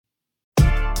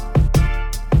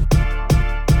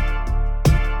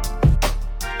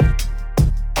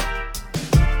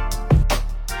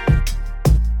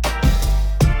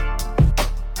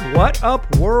What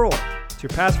up, world? It's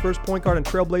your past first point guard and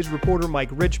Trailblazer reporter, Mike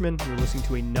Richmond. You're listening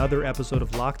to another episode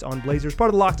of Locked On Blazers, part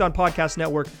of the Locked On Podcast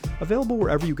Network, available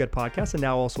wherever you get podcasts and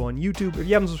now also on YouTube. If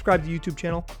you haven't subscribed to the YouTube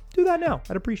channel, do that now.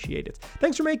 I'd appreciate it.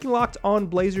 Thanks for making Locked On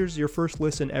Blazers your first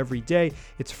listen every day.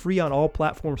 It's free on all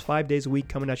platforms 5 days a week,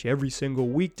 coming at you every single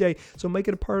weekday. So make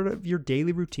it a part of your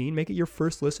daily routine. Make it your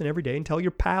first listen every day and tell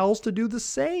your pals to do the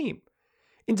same.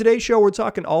 In today's show, we're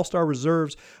talking All-Star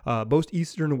reserves. Both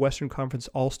Eastern and Western Conference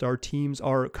All-Star teams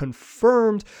are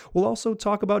confirmed. We'll also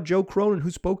talk about Joe Cronin,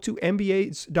 who spoke to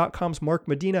NBA.com's Mark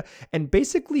Medina and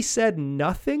basically said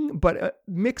nothing, but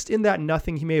mixed in that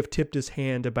nothing, he may have tipped his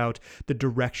hand about the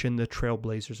direction the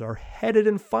Trailblazers are headed.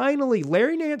 And finally,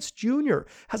 Larry Nance Jr.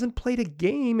 hasn't played a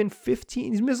game in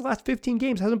 15. He's missed the last 15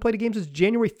 games. Hasn't played a game since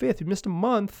January 5th. He missed a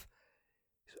month.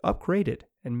 He's upgraded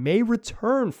and may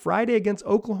return Friday against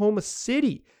Oklahoma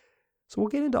City. So we'll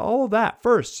get into all of that.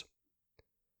 First,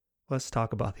 let's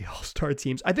talk about the All-Star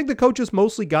teams. I think the coaches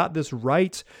mostly got this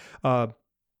right.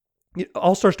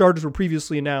 All-Star starters were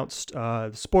previously announced.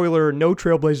 Spoiler, no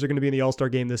Trailblazers are going to be in the All-Star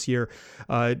game this year.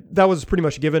 That was pretty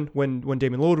much a given when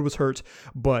Damian Lillard was hurt,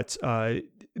 but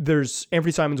there's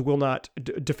Anthony Simons will not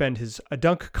defend his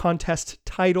dunk contest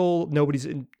title. Nobody's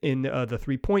in the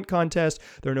three-point contest.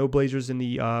 There are no Blazers in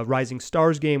the Rising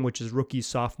Stars game, which is rookies,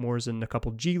 sophomores, and a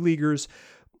couple G Leaguers.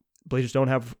 Blazers don't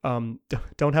have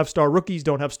star rookies,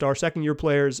 don't have star second-year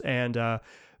players, and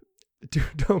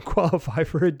don't qualify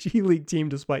for a G League team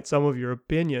despite some of your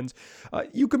opinions.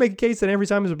 You could make a case that Anthony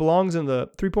Simons belongs in the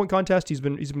three-point contest. He's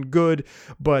been good,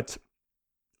 but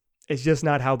it's just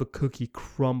not how the cookie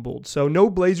crumbled. So no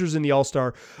Blazers in the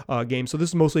All-Star game. So this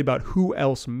is mostly about who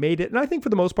else made it. And I think for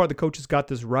the most part, the coaches got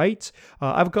this right.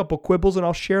 I have a couple quibbles and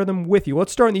I'll share them with you.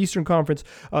 Let's start in the Eastern Conference.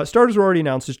 Starters were already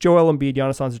announced. It's Joel Embiid,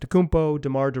 Giannis Antetokounmpo,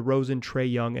 DeMar DeRozan, Trae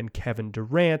Young, and Kevin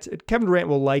Durant. Kevin Durant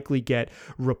will likely get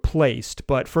replaced,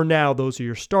 but for now, those are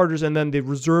your starters. And then the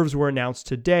reserves were announced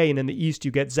today. And in the East,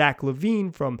 you get Zach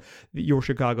LaVine from your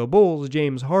Chicago Bulls,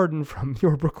 James Harden from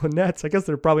your Brooklyn Nets. I guess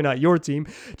they're probably not your team.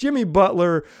 Jimmy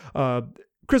Butler,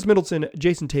 Chris Middleton,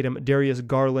 Jason Tatum, Darius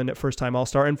Garland, first-time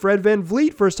All-Star, and Fred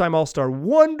VanVleet, first-time All-Star.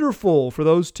 Wonderful for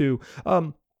those two.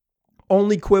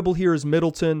 Only quibble here is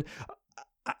Middleton.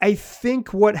 I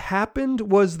think what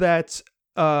happened was that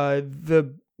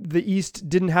the East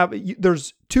didn't have.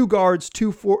 There's two guards,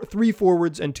 three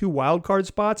forwards, and two wild card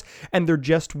spots, and there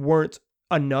just weren't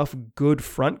enough good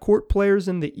front court players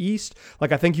in the East.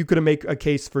 Like, I think you could have made a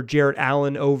case for Jarrett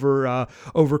Allen over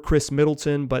Chris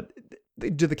Middleton, but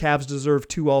do the Cavs deserve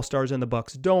two All-Stars and the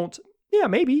Bucks don't? Yeah,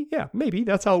 maybe.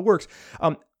 That's how it works.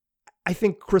 I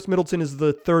think Chris Middleton is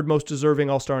the third most deserving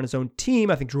All-Star on his own team.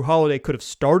 I think Jrue Holiday could have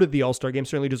started the All-Star game,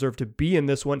 certainly deserved to be in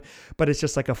this one, but it's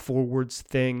just like a forwards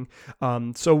thing.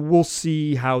 So we'll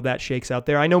see how that shakes out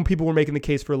there. I know people were making the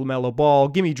case for LaMelo Ball.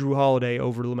 Give me Jrue Holiday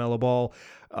over LaMelo Ball.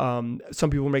 Some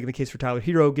people are making the case for Tyler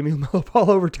Hero. Give me LaMelo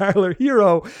Ball over Tyler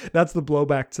Hero. That's the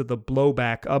blowback to the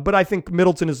blowback. But I think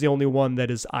Middleton is the only one that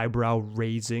is eyebrow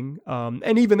raising.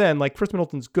 And even then, like, Chris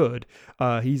Middleton's good.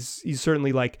 He's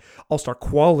certainly like All-Star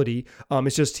quality.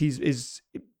 It's just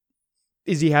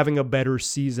is he having a better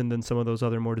season than some of those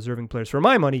other more deserving players? For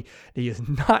my money, he is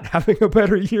not having a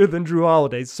better year than Jrue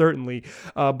Holiday, certainly.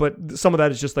 But some of that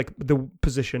is just like the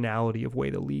positionality of way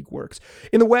the league works.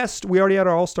 In the West, we already had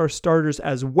our All-Star starters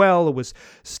as well. It was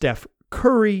Steph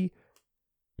Curry,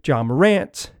 Ja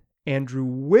Morant, Andrew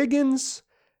Wiggins,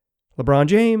 LeBron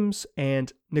James,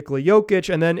 and Nikola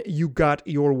Jokic. And then you got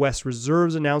your West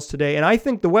reserves announced today. And I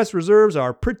think the West reserves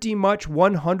are pretty much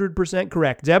 100%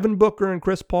 correct. Devin Booker and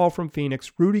Chris Paul from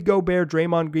Phoenix, Rudy Gobert,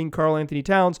 Draymond Green, Karl Anthony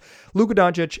Towns, Luka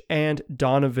Doncic, and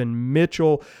Donovan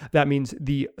Mitchell. That means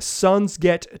the Suns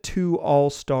get 2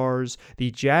 All-Stars, the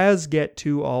Jazz get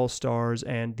 2 All-Stars,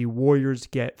 and the Warriors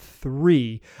get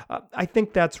 3. I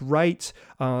think that's right.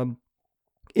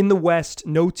 In the West,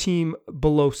 no team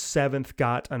below 7th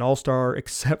got an All-Star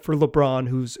except for LeBron,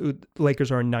 whose Lakers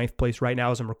are in 9th place right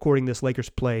now as I'm recording this. Lakers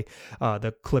play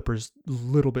the Clippers a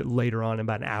little bit later on, in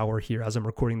about an hour here as I'm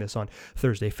recording this on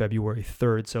Thursday, February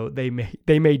 3rd. So they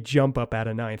may jump up at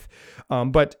a 9th.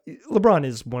 But LeBron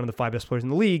is one of the 5 best players in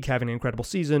the league, having an incredible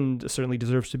season, certainly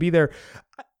deserves to be there.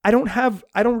 I don't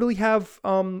really have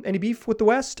any beef with the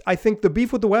West. I think the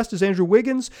beef with the West is Andrew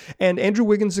Wiggins, and Andrew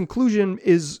Wiggins' inclusion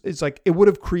is like, it would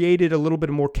have created a little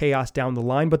bit more chaos down the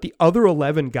line, but the other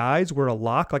 11 guys were a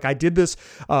lock. Like, I did this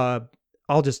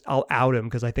I'll out him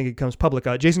because I think it becomes public.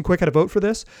 Jason Quick had a vote for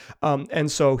this.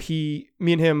 And so me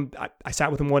and him, I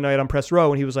sat with him one night on press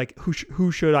row, and he was like,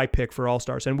 who should I pick for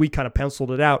All-Stars? And we kind of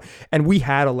penciled it out, and we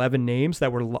had 11 names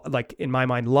that were like, in my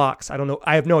mind, locks. I don't know.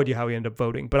 I have no idea how he ended up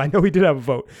voting, but I know he did have a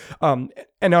vote. And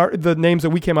the names that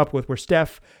we came up with were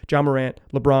Steph, John Morant,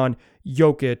 LeBron,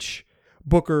 Jokic,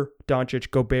 Booker,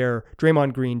 Doncic, Gobert,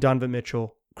 Draymond Green, Donovan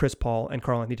Mitchell, Chris Paul, and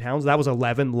Karl-Anthony Towns. That was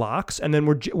 11 locks. And then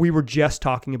we were just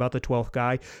talking about the 12th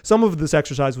guy. Some of this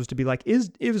exercise was to be like,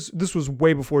 this was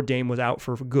way before Dame was out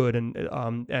for good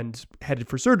and headed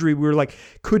for surgery. We were like,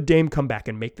 could Dame come back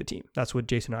and make the team? That's what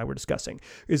Jason and I were discussing.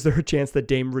 Is there a chance that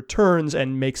Dame returns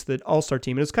and makes the All-Star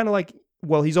team? And it's kind of like,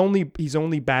 well, he's only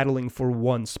battling for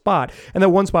one spot. And that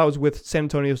one spot was with San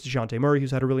Antonio's DeJounte Murray,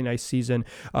 who's had a really nice season.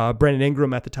 Brandon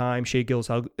Ingram at the time, Shai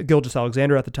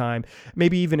Gilgeous-Alexander at the time,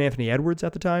 maybe even Anthony Edwards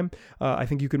at the time. I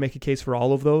think you could make a case for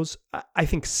all of those. I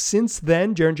think since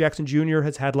then, Jaren Jackson Jr.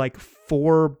 has had like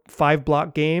 4-5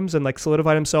 block games and like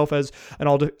solidified himself as an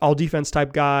all defense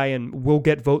type guy and will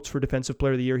get votes for Defensive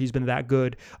Player of the Year. He's been that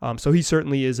good. So he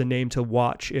certainly is a name to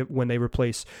watch when they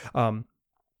replace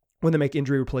when they make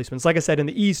injury replacements. Like I said, in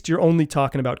the East, you're only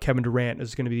talking about Kevin Durant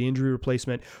as going to be the injury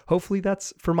replacement. Hopefully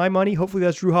that's, for my money, hopefully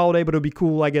that's Jrue Holiday, but it would be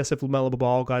cool, I guess, if LaMelo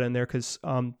Ball got in there because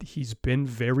he's been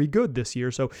very good this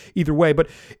year. So either way, but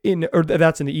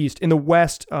that's in the East. In the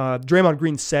West, Draymond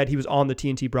Green said he was on the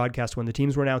TNT broadcast when the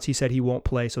teams were announced. He said he won't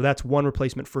play. So that's one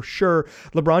replacement for sure.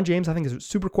 LeBron James, I think, is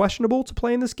super questionable to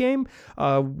play in this game.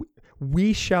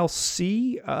 We shall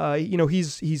see.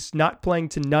 He's not playing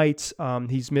tonight.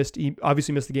 He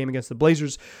obviously missed the game against the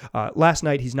Blazers last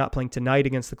night. He's not playing tonight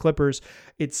against the Clippers.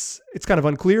 It's kind of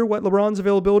unclear what LeBron's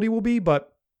availability will be,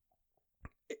 but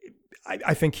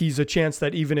I think he's a chance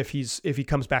that even if he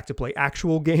comes back to play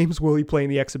actual games, will he play in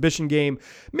the exhibition game?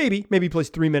 Maybe he plays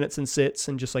 3 minutes and sits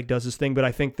and just like does his thing. But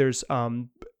I think there's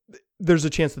a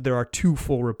chance that there are 2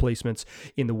 full replacements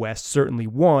in the West, certainly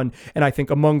one. And I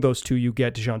think among those 2, you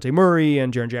get DeJounte Murray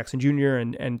and Jaren Jackson Jr.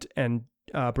 and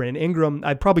Brandon Ingram.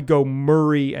 I'd probably go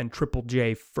Murray and Triple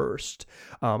J first.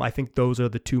 I think those are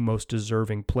the 2 most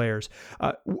deserving players.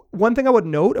 One thing I would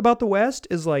note about the West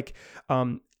is like,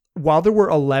 while there were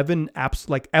 11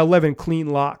 clean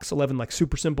locks, 11 like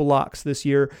super simple locks this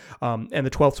year, and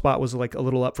the 12th spot was like a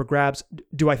little up for grabs.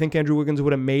 Do I think Andrew Wiggins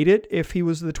would have made it if he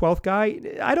was the 12th guy?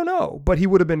 I don't know, but he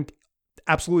would have been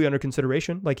absolutely under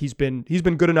consideration. Like he's been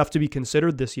good enough to be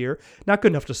considered this year. Not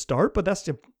good enough to start, but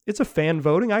it's a fan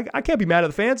voting. I can't be mad at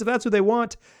the fans if that's what they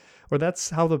want. Or that's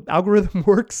how the algorithm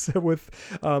works with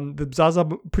the Zaza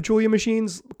Pachulia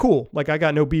machines. Cool. Like I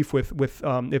got no beef with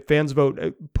if fans vote,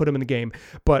 put him in the game.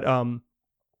 But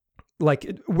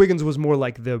like Wiggins was more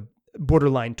like the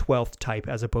borderline 12th type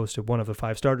as opposed to one of the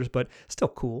 5 starters, but still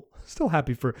cool. Still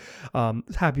happy for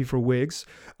Wiggs.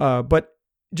 But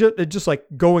just like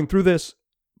going through this,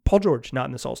 Paul George not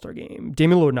in this All-Star game.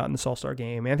 Damian Lillard not in this All-Star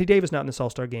game. Anthony Davis not in this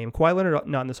All-Star game. Kawhi Leonard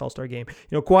not in this All-Star game.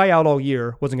 Kawhi out all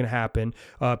year, wasn't going to happen.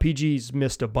 PG's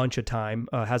missed a bunch of time,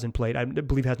 hasn't played. I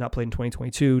believe has not played in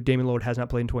 2022. Damian Lillard has not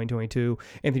played in 2022.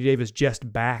 Anthony Davis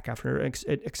just back after an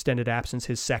extended absence,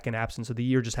 his second absence of the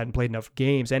year, just hadn't played enough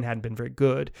games and hadn't been very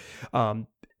good.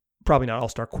 Probably not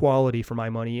All-Star quality for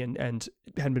my money and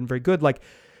hadn't been very good.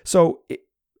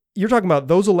 You're talking about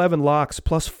those 11 locks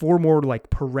plus 4 more like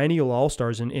perennial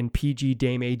all-stars in PG,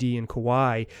 Dame, AD, and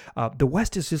Kawhi. The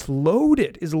West is just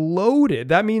loaded.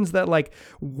 That means that like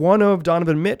one of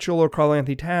Donovan Mitchell or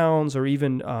Karl-Anthony Towns or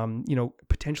even,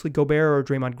 potentially Gobert or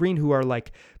Draymond Green, who are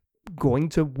like going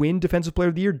to win Defensive Player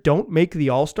of the Year, don't make the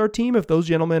All-Star team if those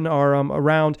gentlemen are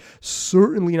around.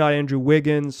 Certainly not Andrew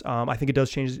Wiggins. I think it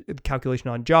does change the calculation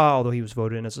on Ja, although he was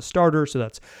voted in as a starter, so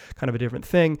that's kind of a different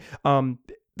thing.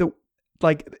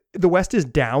 The West is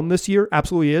down this year,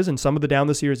 absolutely is, and some of the down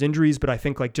this year is injuries, but I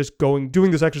think like just doing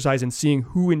this exercise and seeing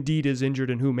who indeed is injured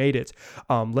and who made it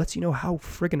lets you know how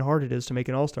friggin' hard it is to make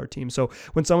an All-Star team. So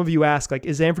when some of you ask, like,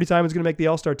 is Anthony Simons going to make the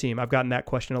All-Star team? I've gotten that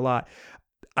question a lot.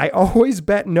 I always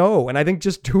bet no, and I think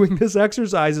just doing this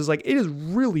exercise is like, it is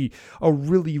really a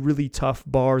really, really tough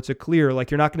bar to clear.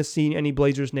 Like, you're not going to see any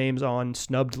Blazers names on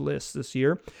snubbed lists this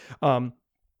year.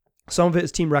 Some of it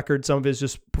is team record, some of it is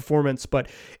just performance, but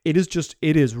it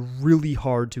is really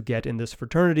hard to get in this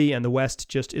fraternity, and the West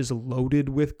just is loaded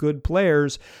with good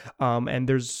players. And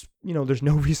there's no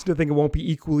reason to think it won't be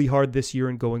equally hard this year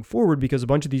and going forward because a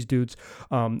bunch of these dudes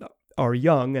are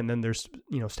young, and then there's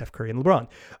Steph Curry and LeBron.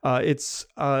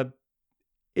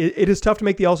 It is tough to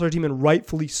make the All-Star team, and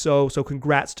rightfully so. So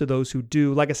congrats to those who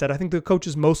do. Like I said, I think the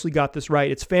coaches mostly got this right.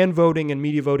 It's fan voting and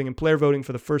media voting and player voting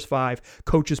for the first 5.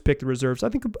 Coaches pick the reserves. I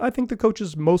think the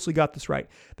coaches mostly got this right.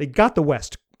 They got the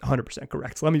West 100%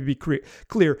 correct. So let me be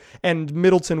clear. And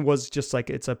Middleton was just like,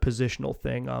 it's a positional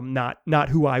thing. Not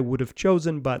who I would have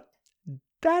chosen, but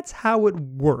that's how it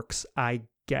works, I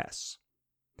guess.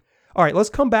 All right, let's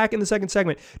come back in the second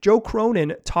segment. Joe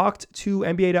Cronin talked to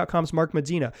NBA.com's Mark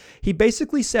Medina. He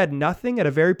basically said nothing at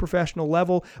a very professional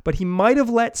level, but he might have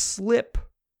let slip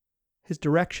his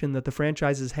direction that the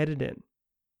franchise is headed in.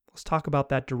 Let's talk about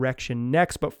that direction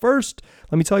next. But first,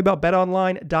 let me tell you about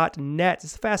betonline.net.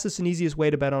 It's the fastest and easiest way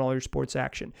to bet on all your sports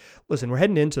action. Listen, we're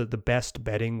heading into the best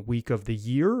betting week of the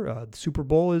year. The Super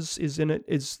Bowl is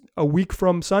a week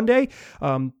from Sunday.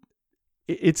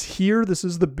 It's here. This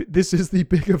is the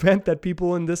big event that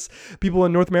people in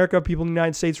North America, people in the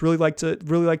United States really like to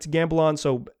gamble on.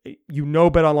 So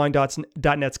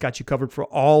betonline.net's got you covered for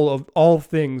all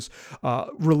things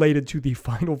related to the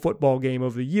final football game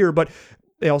of the year. But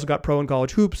they also got pro and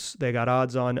college hoops. They got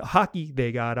odds on hockey.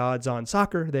 They got odds on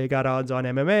soccer. They got odds on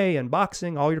MMA and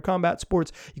boxing, all your combat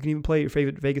sports. You can even play your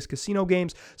favorite Vegas casino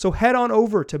games. So head on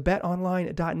over to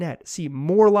betonline.net. See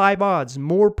more live odds,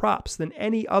 more props than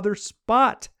any other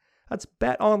spot. That's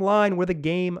BetOnline, where the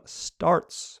game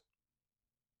starts.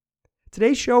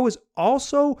 Today's show is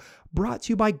also brought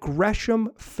to you by Gresham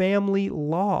Family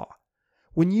Law.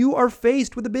 When you are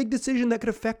faced with a big decision that could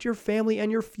affect your family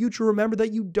and your future, remember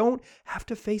that you don't have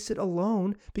to face it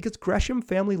alone, because Gresham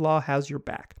Family Law has your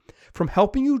back. From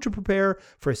helping you to prepare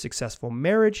for a successful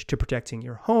marriage, to protecting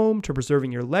your home, to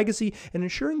preserving your legacy, and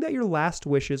ensuring that your last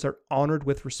wishes are honored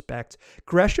with respect,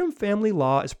 Gresham Family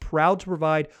Law is proud to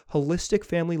provide holistic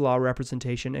family law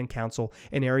representation and counsel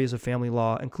in areas of family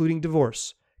law, including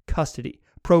divorce, custody,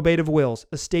 probate of wills,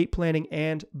 estate planning,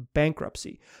 and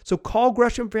bankruptcy. So call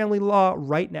Gresham Family Law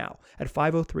right now at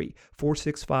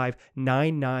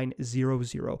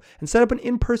 503-465-9900 and set up an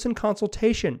in-person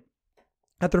consultation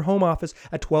at their home office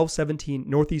at 1217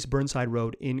 Northeast Burnside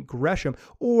Road in Gresham,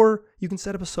 or you can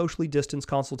set up a socially distanced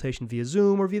consultation via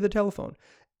Zoom or via the telephone.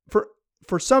 For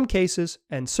some cases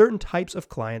and certain types of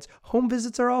clients, home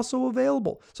visits are also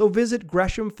available. So visit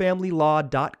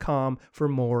GreshamFamilyLaw.com for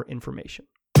more information.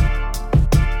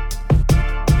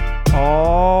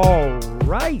 All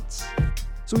right.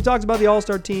 So we talked about the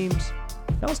All-Star teams.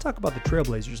 Now let's talk about the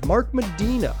Trailblazers. Mark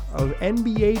Medina of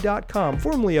NBA.com,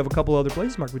 formerly of a couple other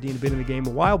places. Mark Medina has been in the game a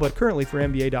while, but currently for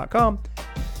NBA.com,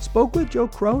 spoke with Joe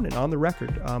Cronin on the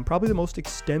record. Probably the most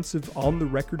extensive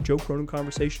on-the-record Joe Cronin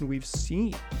conversation we've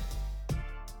seen.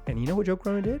 And you know what Joe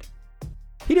Cronin did?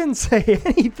 He didn't say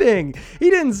anything.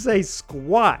 He didn't say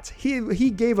squat.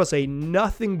 He gave us a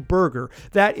nothing burger.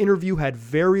 That interview had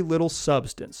very little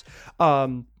substance.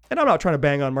 And I'm not trying to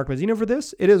bang on Mark Medina for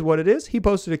this. It is what it is. He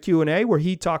posted a Q&A where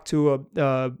he talked to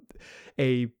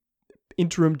a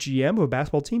interim GM of a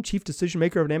basketball team, chief decision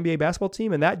maker of an NBA basketball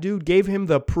team, and that dude gave him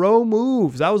the pro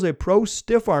moves. That was a pro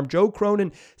stiff arm. Joe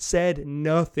Cronin said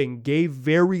nothing, gave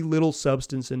very little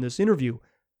substance in this interview.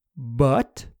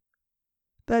 But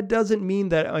that doesn't mean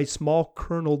that a small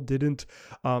kernel didn't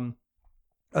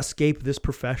escape this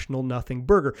professional nothing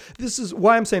burger. This is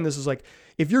why I'm saying this is like,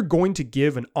 if you're going to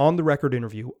give an on-the-record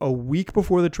interview a week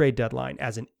before the trade deadline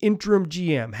as an interim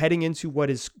GM heading into what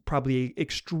is probably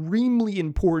extremely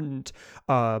important,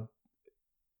 it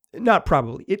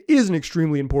is an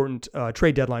extremely important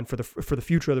trade deadline for the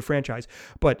future of the franchise,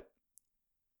 but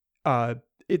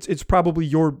it's probably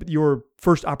your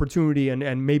first opportunity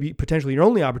and maybe potentially your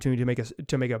only opportunity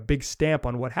to make a big stamp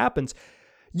on what happens.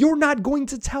 You're not going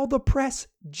to tell the press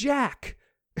jack.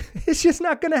 It's just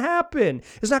not going to happen.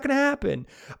 It's not going to happen.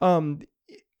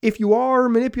 If you are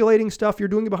manipulating stuff, you're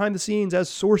doing it behind the scenes as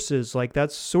sources. Like,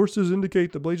 that's sources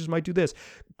indicate the Blazers might do this.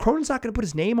 Cronin's not going to put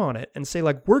his name on it and say,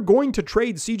 like, we're going to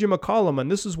trade CJ McCollum and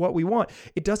this is what we want.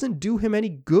 It doesn't do him any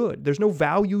good. There's no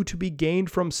value to be gained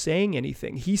from saying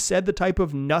anything. He said the type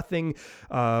of nothing,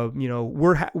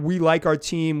 we like our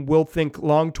team, we'll think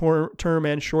long-term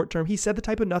and short-term. He said the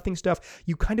type of nothing stuff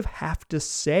you kind of have to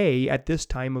say at this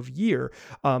time of year.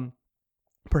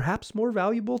 Perhaps more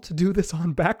valuable to do this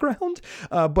on background,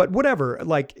 but whatever.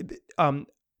 Like, I'm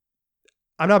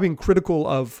not being critical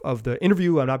of the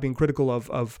interview. I'm not being critical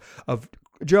of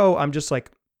Joe. I'm just like,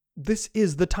 this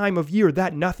is the time of year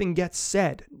that nothing gets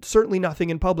said. Certainly nothing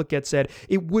in public gets said.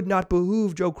 It would not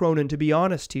behoove Joe Cronin to be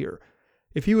honest here.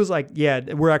 If he was like, yeah,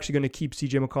 we're actually going to keep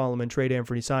CJ McCollum and trade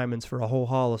Anthony Simons for a whole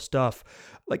haul of stuff,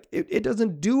 like, it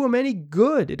doesn't do him any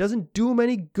good. It doesn't do him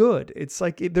any good. It's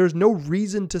like there's no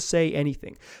reason to say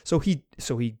anything. So he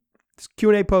It's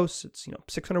Q&A posts. It's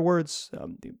 600 words,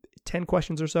 10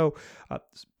 questions or so.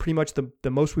 It's pretty much the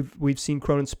most we've seen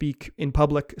Cronin speak in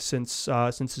public since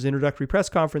his introductory press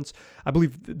conference. I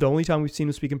believe the only time we've seen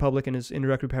him speak in public in his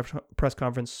introductory press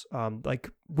conference, like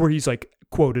where he's like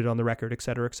quoted on the record, et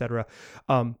cetera, et cetera.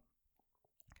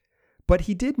 But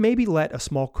he did maybe let a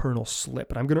small kernel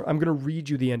slip, and I'm gonna read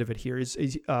you the end of it here.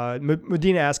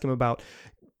 Medina asked him about,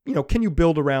 can you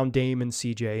build around Dame and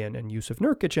CJ and Jusuf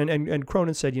Nurkic? And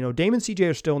Cronin said, Dame and CJ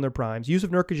are still in their primes. Jusuf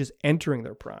Nurkic is entering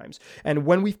their primes. And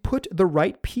when we've put the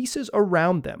right pieces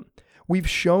around them, we've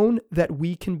shown that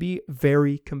we can be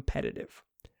very competitive.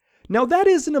 Now, that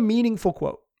isn't a meaningful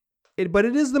quote, but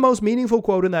it is the most meaningful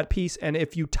quote in that piece. And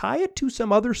if you tie it to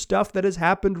some other stuff that has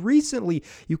happened recently,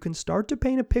 you can start to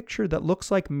paint a picture that looks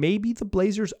like maybe the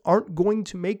Blazers aren't going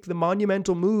to make the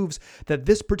monumental moves that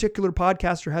this particular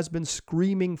podcaster has been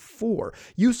screaming for.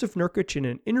 Jusuf Nurkic, in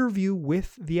an interview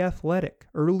with The Athletic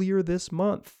earlier this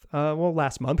month,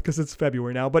 last month because it's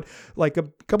February now, but like a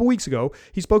couple weeks ago,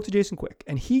 he spoke to Jason Quick,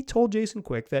 and he told Jason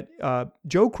Quick that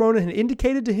Joe Cronin had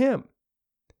indicated to him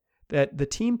that the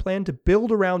team planned to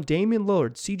build around Damian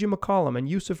Lillard, CJ McCollum, and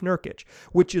Jusuf Nurkic,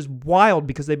 which is wild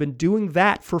because they've been doing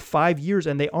that for 5 years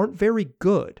and they aren't very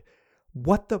good.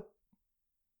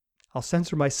 I'll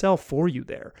censor myself for you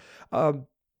there.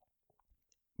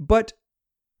 But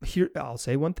here, I'll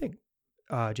say one thing.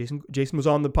 Jason was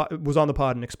on the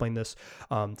pod and explained this.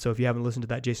 So if you haven't listened to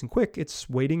that Jason Quick, it's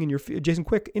waiting in your Jason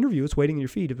Quick interview. It's waiting in your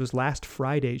feed. It was last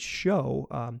Friday's show.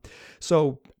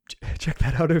 So check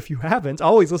that out if you haven't.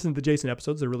 Always listen to the Jason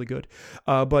episodes; they're really good.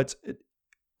 But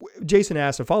Jason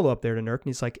asked a follow up there to Nurk, and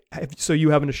he's like, "So you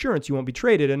have an assurance you won't be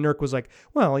traded?" And Nurk was like,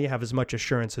 "Well, you have as much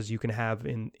assurance as you can have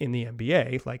in the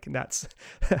NBA. Like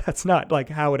that's not like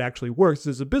how it actually works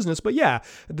as a business. But yeah,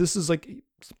 this is like."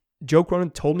 Joe Cronin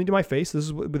told me to my face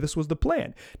this was the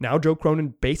plan. Now Joe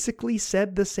Cronin basically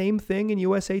said the same thing in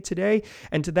USA Today,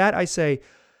 and to that I say,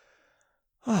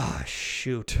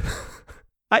 shoot.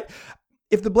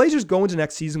 If the Blazers go into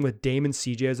next season with Dame and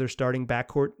CJ as their starting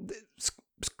backcourt,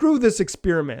 screw this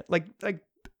experiment. Like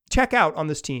check out on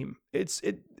this team.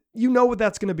 What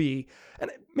that's going to be,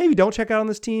 and maybe don't check out on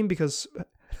this team because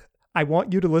I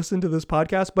want you to listen to this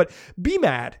podcast, but be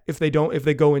mad if they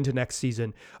go into next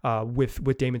season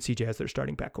with Dame and CJ as their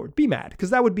starting backcourt. Be mad because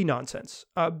that would be nonsense.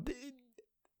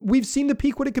 We've seen the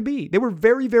peak what it could be. They were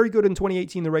very, very good in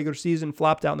 2018, the regular season,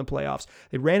 flopped out in the playoffs.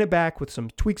 They ran it back with some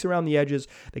tweaks around the edges.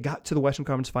 They got to the Western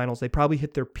Conference Finals. They probably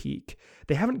hit their peak.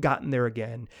 They haven't gotten there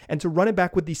again. And to run it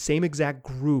back with the same exact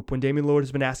group when Damian Lillard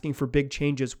has been asking for big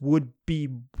changes would be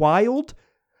wild.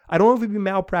 I don't know if it'd be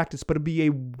malpractice, but it'd be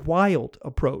a wild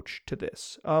approach to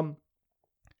this.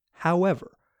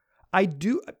 However, I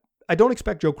don't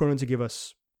expect Joe Cronin to give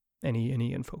us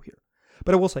any info here.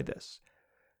 But I will say this.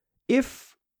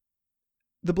 If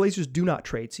the Blazers do not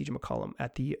trade CJ McCollum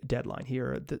at the deadline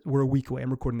here, we're a week away.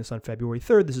 I'm recording this on February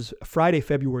 3rd. This is Friday,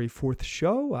 February 4th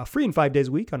show, free and 5 days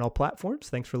a week on all platforms.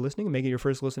 Thanks for listening and making it your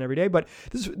first listen every day. But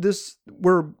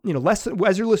we're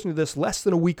as you're listening to this, less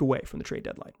than a week away from the trade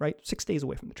deadline, right? 6 days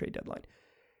away from the trade deadline.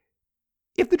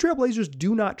 If the Trailblazers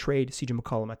do not trade CJ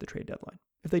McCollum at the trade deadline,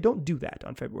 if they don't do that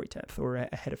on February 10th or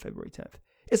ahead of February 10th,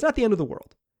 it's not the end of the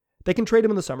world. They can trade him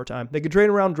in the summertime. They can trade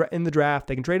him around in the draft.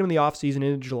 They can trade him in the offseason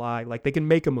into July. Like they can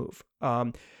make a move.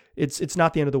 It's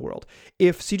not the end of the world.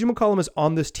 If CJ McCollum is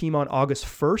on this team on August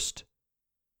 1st,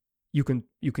 you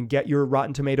can get your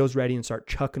Rotten Tomatoes ready and start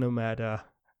chucking them at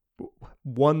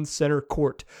 1 center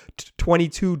court,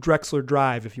 22 Drexler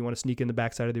Drive if you want to sneak in the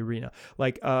backside of the arena.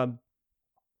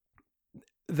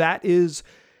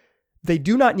 They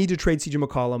do not need to trade CJ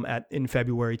McCollum in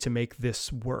February to make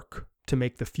this work. To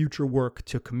make the future work,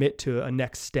 to commit to a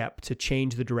next step, to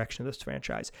change the direction of this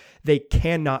franchise. They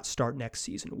cannot start next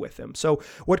season with him. So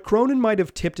what Cronin might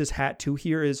have tipped his hat to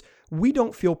here is we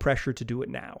don't feel pressure to do it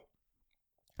now.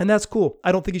 And that's cool.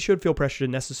 I don't think he should feel pressure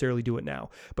to necessarily do it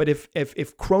now. But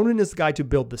if Cronin is the guy to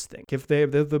build this thing, if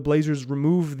the Blazers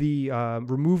remove the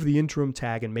interim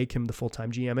tag and make him the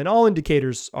full-time GM, and all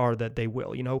indicators are that they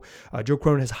will. Joe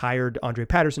Cronin has hired Andre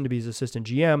Patterson to be his assistant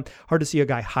GM. Hard to see a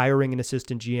guy hiring an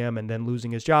assistant GM and then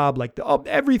losing his job.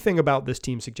 Everything about this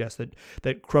team suggests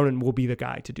that Cronin will be the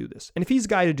guy to do this. And if he's the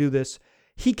guy to do this,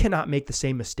 he cannot make the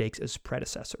same mistakes as his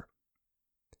predecessor.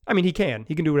 I mean, he can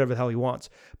do whatever the hell he wants,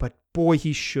 but boy,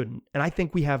 he shouldn't. And I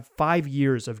think we have 5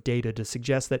 years of data to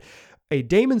suggest that a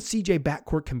Dame and CJ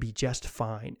backcourt can be just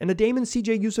fine. And a Dame and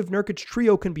CJ Jusuf Nurkic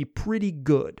trio can be pretty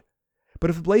good.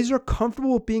 But if the Blazers are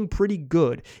comfortable with being pretty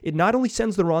good, it not only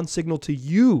sends the wrong signal to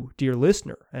you, dear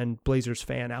listener and Blazers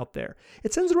fan out there,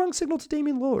 it sends the wrong signal to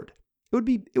Damian Lillard.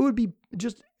 It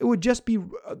would just be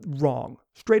wrong,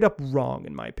 straight up wrong,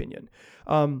 in my opinion.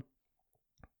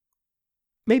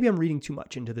 Maybe I'm reading too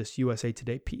much into this USA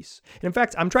Today piece. And in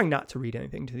fact, I'm trying not to read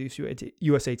anything to this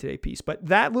USA Today piece. But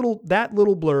that little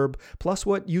blurb, plus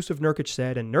what Yusuf Nurkic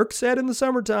said, and Nurk said in the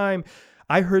summertime,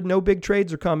 I heard no big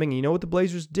trades are coming. You know what the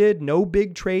Blazers did? No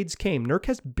big trades came.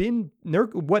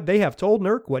 What they have told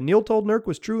Nurk, what Neil told Nurk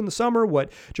was true in the summer,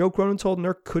 what Joe Cronin told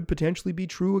Nurk could potentially be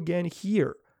true again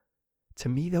here. To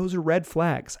me, those are red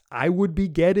flags. I would be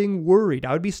getting worried.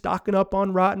 I would be stocking up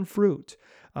on rotten fruit.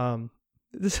 I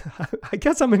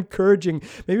guess I'm encouraging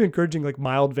like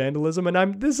mild vandalism,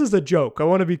 and this is a joke. I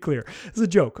want to be clear. This is a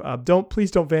joke.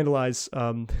 Please don't vandalize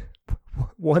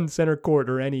one center court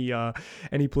or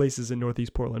any places in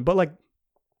Northeast Portland. But like,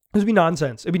 this would be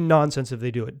nonsense. It'd be nonsense if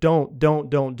they do it. Don't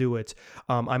do it.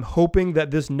 I'm hoping that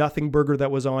this nothing burger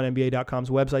that was on NBA.com's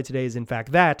website today is in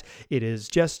fact that. It is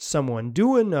just someone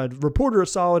doing a reporter a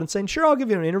solid and saying, sure, I'll give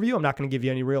you an interview. I'm not going to give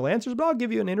you any real answers, but I'll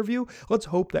give you an interview. Let's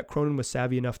hope that Cronin was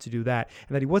savvy enough to do that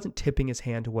and that he wasn't tipping his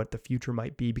hand to what the future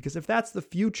might be. Because if that's the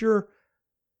future,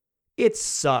 it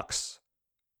sucks.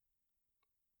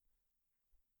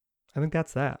 I think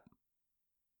that's that.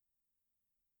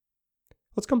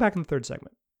 Let's come back in the third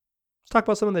segment. Let's talk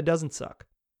about something that doesn't suck.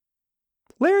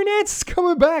 Larry Nance is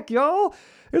coming back, y'all.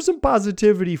 There's some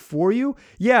positivity for you.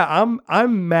 Yeah,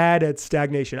 I'm mad at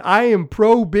stagnation. I am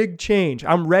pro big change.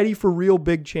 I'm ready for real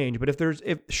big change. But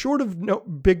if short of no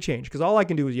big change, because all I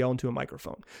can do is yell into a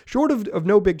microphone. Short of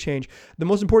no big change, the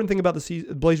most important thing about the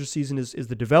Blazers season is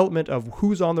the development of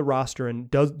who's on the roster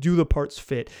and do the parts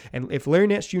fit. And if Larry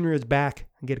Nance Jr. is back,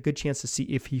 I get a good chance to see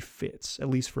if he fits, at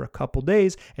least for a couple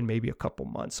days and maybe a couple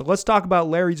months. So let's talk about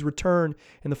Larry's return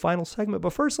in the final segment.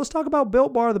 But first, let's talk about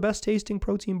Built Bar, the best tasting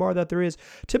protein bar that there is.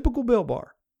 Typical Built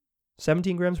Bar.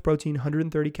 17 grams of protein,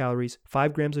 130 calories,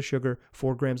 5 grams of sugar,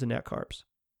 4 grams of net carbs.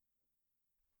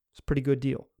 It's a pretty good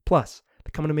deal. Plus, they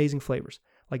come in amazing flavors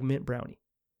like mint brownie,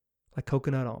 like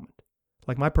coconut almond,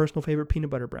 like my personal favorite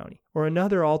peanut butter brownie, or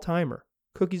another all-timer,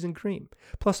 cookies and cream,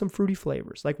 plus some fruity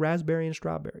flavors like raspberry and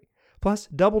strawberry, plus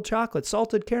double chocolate,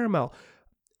 salted caramel,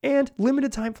 and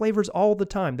limited time flavors all the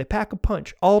time. They pack a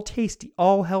punch, all tasty,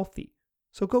 all healthy.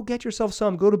 So go get yourself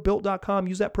some. Go to Built.com.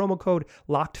 Use that promo code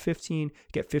LOCKED15.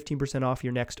 Get 15% off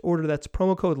your next order. That's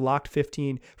promo code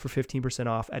LOCKED15 for 15%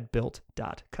 off at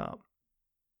Built.com.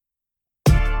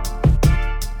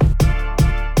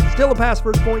 Still a pass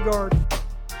first point guard.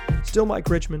 Still Mike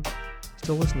Richman.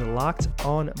 Still listening to Locked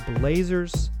on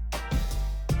Blazers.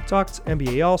 Talked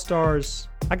NBA All-Stars.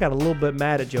 I got a little bit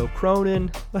mad at Joe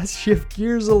Cronin. Let's shift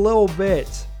gears a little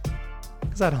bit.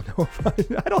 Because I don't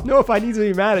know if I need to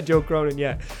be mad at Joe Cronin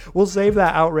yet. We'll save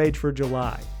that outrage for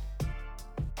July.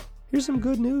 Here's some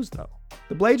good news, though.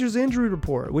 The Blazers injury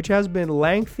report, which has been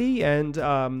lengthy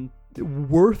and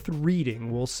worth reading,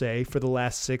 we'll say, for the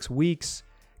last 6 weeks,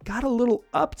 got a little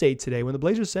update today when the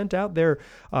Blazers sent out their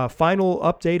final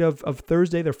update of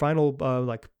Thursday, their final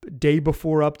day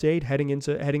before update heading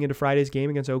into Friday's game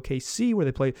against OKC, where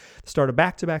they start a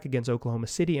back-to-back against Oklahoma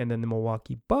City and then the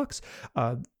Milwaukee Bucks.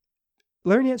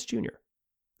 Larry Nance Jr.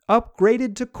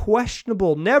 upgraded to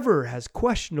questionable. Never has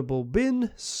questionable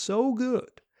been so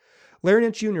good. Larry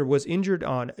Nance Jr. was injured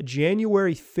on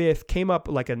January 5th, came up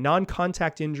like a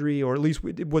non-contact injury, or at least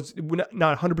it was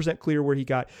not 100% clear where he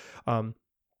got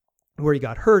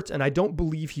hurt, and I don't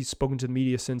believe he's spoken to the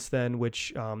media since then,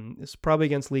 which is probably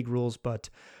against league rules,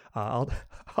 but I'll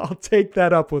take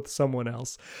that up with someone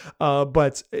else.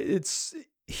 But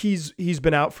he's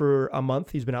been out for a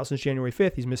month. He's been out since January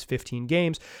 5th. He's missed 15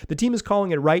 games. The team is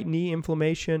calling it right knee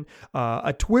inflammation.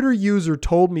 A Twitter user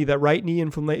told me that right knee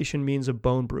inflammation means a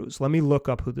bone bruise. Let me look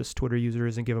up who this Twitter user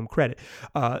is and give them credit.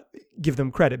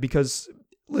 Because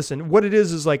listen, what it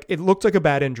is like, it looked like a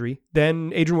bad injury.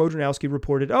 Then Adrian Wojnarowski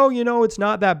reported, it's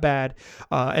not that bad.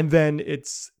 And then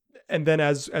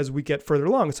as we get further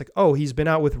along, it's like, he's been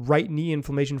out with right knee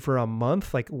inflammation for a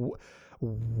month. Like,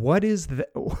 what is that?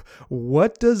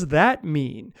 What does that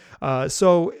mean?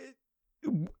 So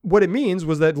what it means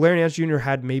was that Larry Nance Jr.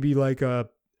 had maybe like a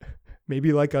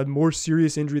more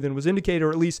serious injury than was indicated,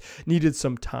 or at least needed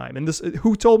some time. And this,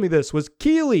 who told me this was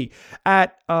Keely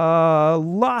at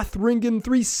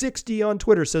Lothringen360 on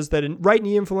Twitter, says that right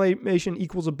knee inflammation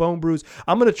equals a bone bruise.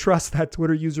 I'm going to trust that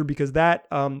Twitter user because that,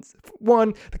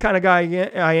 one, the kind of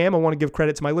guy I am, I want to give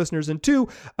credit to my listeners, and two,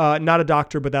 not a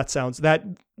doctor, but that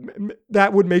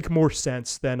would make more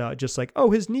sense than just like,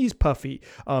 his knee's puffy.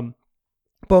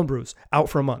 Bone bruise, out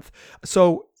for a month.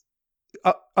 So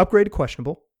upgraded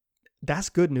questionable. That's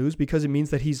good news because it means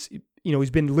that he's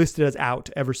he's been listed as out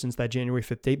ever since that January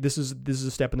 5th date. This is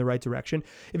a step in the right direction.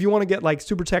 If you want to get like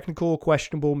super technical,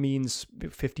 questionable means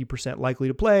 50% likely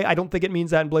to play. I don't think it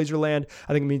means that in Blazer land.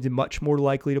 I think it means much more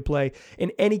likely to play.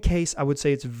 In any case, I would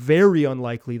say it's very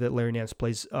unlikely that Larry Nance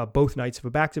plays both nights of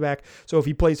a back-to-back. So if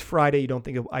he plays Friday, I don't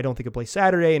think he'll play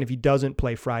Saturday. And if he doesn't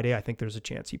play Friday, I think there's a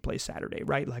chance he plays Saturday,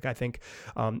 right? Like I think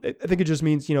it just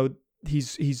means,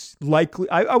 he's likely,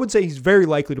 I would say he's very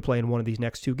likely to play in one of these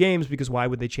next two games, because why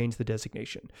would they change the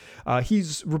designation?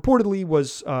 He's reportedly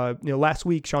was, last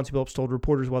week, Chauncey Billups told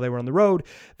reporters while they were on the road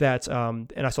that,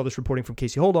 and I saw this reporting from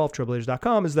Casey Holdoff,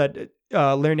 Trailblazers.com, is that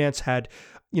Larry Nance had,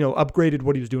 upgraded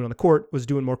what he was doing on the court, was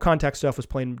doing more contact stuff, was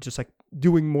playing just like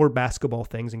doing more basketball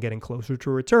things and getting closer to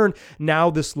a return. Now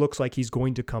this looks like he's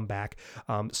going to come back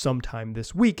sometime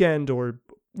this weekend, or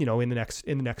in the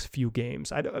next few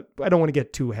games. I don't want to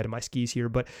get too ahead of my skis here,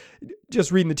 but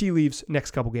just reading the tea leaves,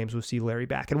 next couple games we'll see Larry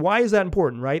back. And why is that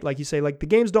important, right? Like you say, like the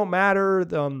games don't matter.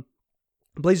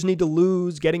 Blazers need to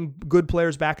lose. Getting good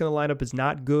players back in the lineup is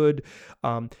not good.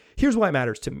 Here's why it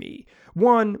matters to me.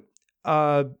 One,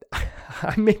 I'm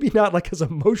maybe not like as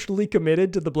emotionally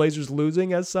committed to the Blazers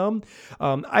losing as some.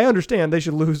 I understand they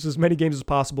should lose as many games as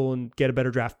possible and get a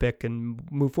better draft pick and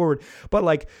move forward. But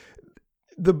like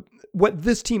what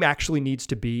this team actually needs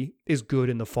to be is good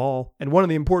in the fall. And one of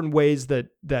the important ways that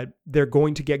they're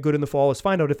going to get good in the fall is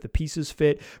find out if the pieces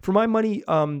fit. For my money,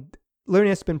 Larry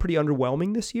Nance has been pretty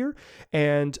underwhelming this year.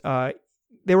 And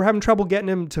they were having trouble getting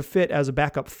him to fit as a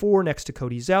backup 4 next to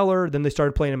Cody Zeller. Then they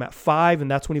started playing him at 5, and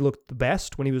that's when he looked the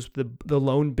best, when he was the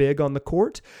lone big on the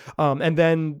court. And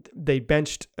then they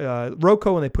benched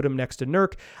Rocco, and they put him next to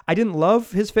Nurk. I didn't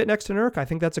love his fit next to Nurk. I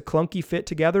think that's a clunky fit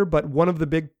together, but one of the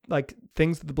big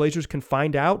things that the Blazers can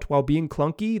find out while being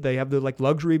clunky, they have the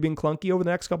luxury of being clunky over the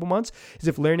next couple months, is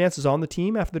if Larry Nance is on the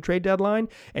team after the trade deadline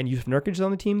and Yusuf Nurkic is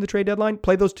on the team the trade deadline,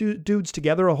 play those two dudes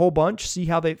together a whole bunch, see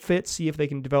how they fit, see if they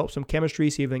can develop some chemistry,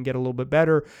 see if they can get a little bit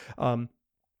better.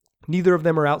 Neither of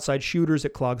them are outside shooters.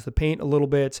 It clogs the paint a little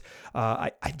bit.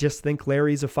 I just think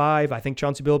Larry's a 5. I think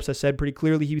Chauncey Billups has said pretty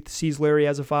clearly he sees Larry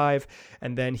as a 5,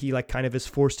 and then he kind of has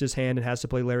forced his hand and has to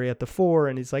play Larry at the 4,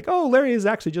 and he's like, oh, Larry is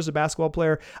actually just a basketball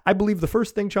player. I believe the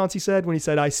first thing Chauncey said when he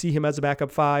said, I see him as a backup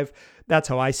 5. That's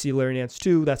how I see Larry Nance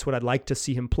too. That's what I'd like to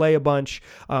see him play a bunch.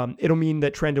 It'll mean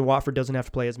that Trendon Watford doesn't have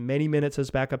to play as many minutes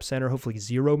as backup center, hopefully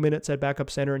 0 minutes at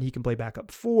backup center, and he can play backup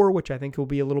 4, which I think will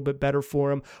be a little bit better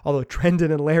for him. Although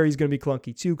Trendon and Larry's going to be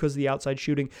clunky too because of the outside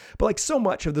shooting. But so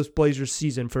much of this Blazers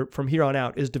season from here on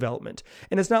out is development.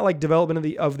 And it's not like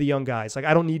development of the young guys.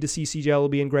 I don't need to see CJ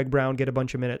Elleby and Greg Brown get a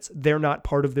bunch of minutes. They're not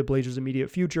part of the Blazers'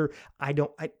 immediate future. I do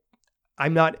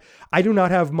not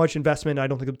have much investment. I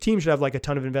don't think the team should have a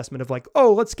ton of investment of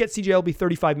let's get CJ Elleby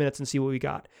 35 minutes and see what we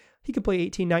got. He could play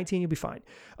 18, 19, he'll be fine.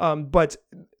 But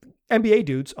NBA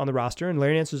dudes on the roster, and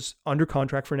Larry Nance is under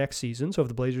contract for next season. So if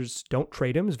the Blazers don't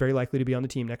trade him, is very likely to be on the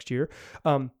team next year.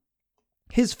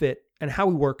 His fit and how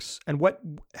he works and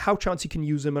how Chauncey can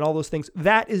use him and all those things,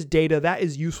 that is data. That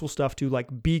is useful stuff to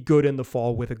be good in the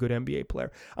fall with a good NBA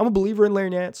player. I'm a believer in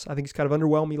Larry Nance. I think he's kind of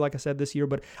underwhelmed me, like I said, this year,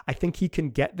 but I think he can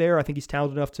get there. I think he's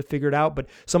talented enough to figure it out, but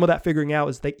some of that figuring out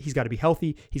is that he's got to be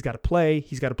healthy. He's got to play.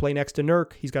 He's got to play next to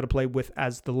Nurk. He's got to play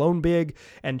as the lone big,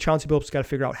 and Chauncey Billups got to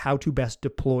figure out how to best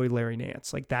deploy Larry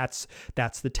Nance. That's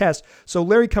the test. So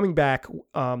Larry coming back,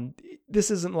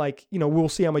 this isn't we'll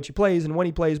see how much he plays and when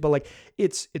he plays, but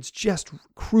it's just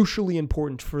crucially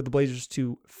important for the Blazers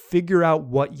to figure out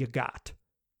what you got.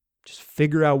 Just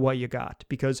figure out what you got,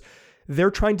 because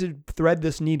they're trying to thread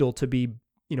this needle to be,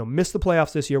 miss the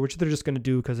playoffs this year, which they're just going to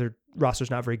do because their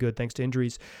roster's not very good thanks to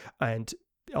injuries and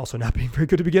also not being very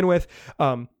good to begin with.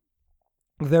 But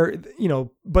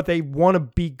they want to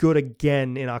be good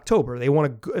again in October. They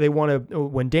want to,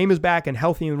 when Dame is back and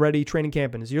healthy and ready training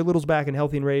camp, and Nassir Little's back and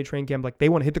healthy and ready training camp, they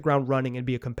want to hit the ground running and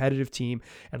be a competitive team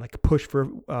and push for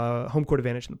home court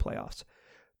advantage in the playoffs.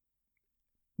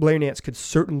 Larry Nance could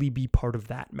certainly be part of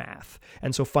that math.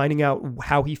 And so finding out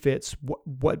how he fits,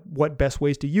 what best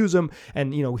ways to use him,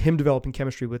 and him developing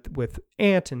chemistry with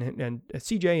Ant and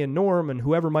CJ and Norm and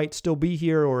whoever might still be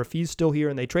here, or if he's still here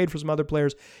and they trade for some other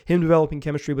players, him developing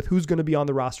chemistry with who's going to be on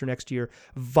the roster next year,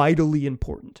 vitally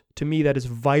important. To me, that is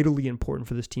vitally important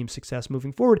for this team's success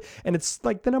moving forward. And it's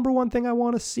the number one thing I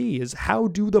want to see is how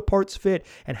do the parts fit,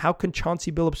 and how can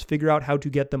Chauncey Billups figure out how to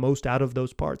get the most out of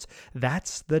those parts?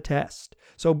 That's the test.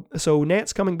 So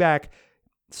Nance coming back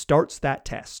starts that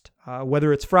test.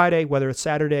 Whether it's Friday, whether it's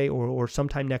Saturday, or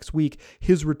sometime next week,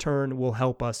 his return will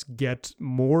help us get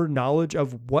more knowledge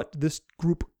of what this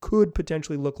group could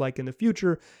potentially look like in the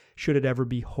future, should it ever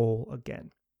be whole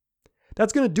again.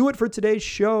 That's going to do it for today's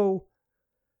show.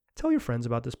 tell your friends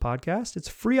about this podcast. It's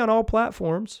free on all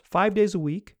platforms, 5 days a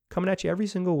week, coming at you every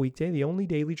single weekday, the only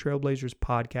daily Trailblazers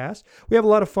podcast. We have a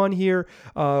lot of fun here.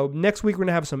 Next week, we're going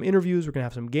to have some interviews. We're going to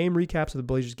have some game recaps of the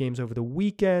Blazers games over the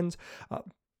weekends.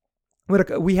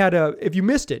 We had if you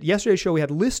missed it, yesterday's show, we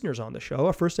had listeners on the show,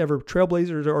 our first ever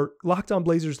Trailblazers or Locked On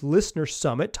Blazers Listener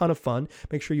Summit. Ton of fun.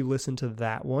 Make sure you listen to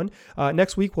that one.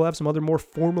 Next week, we'll have some other more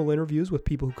formal interviews with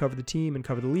people who cover the team and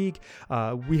cover the league.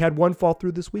 We had one fall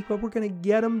through this week, but we're going to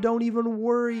get them. Don't even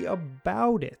worry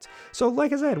about it. So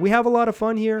like I said, we have a lot of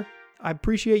fun here. I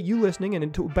appreciate you listening,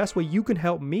 and the best way you can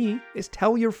help me is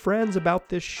tell your friends about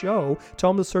this show. Tell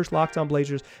them to search Locked On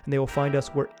Blazers, and they will find us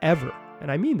wherever,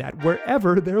 and I mean that,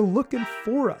 wherever they're looking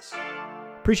for us.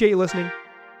 Appreciate you listening.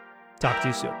 Talk to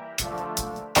you soon.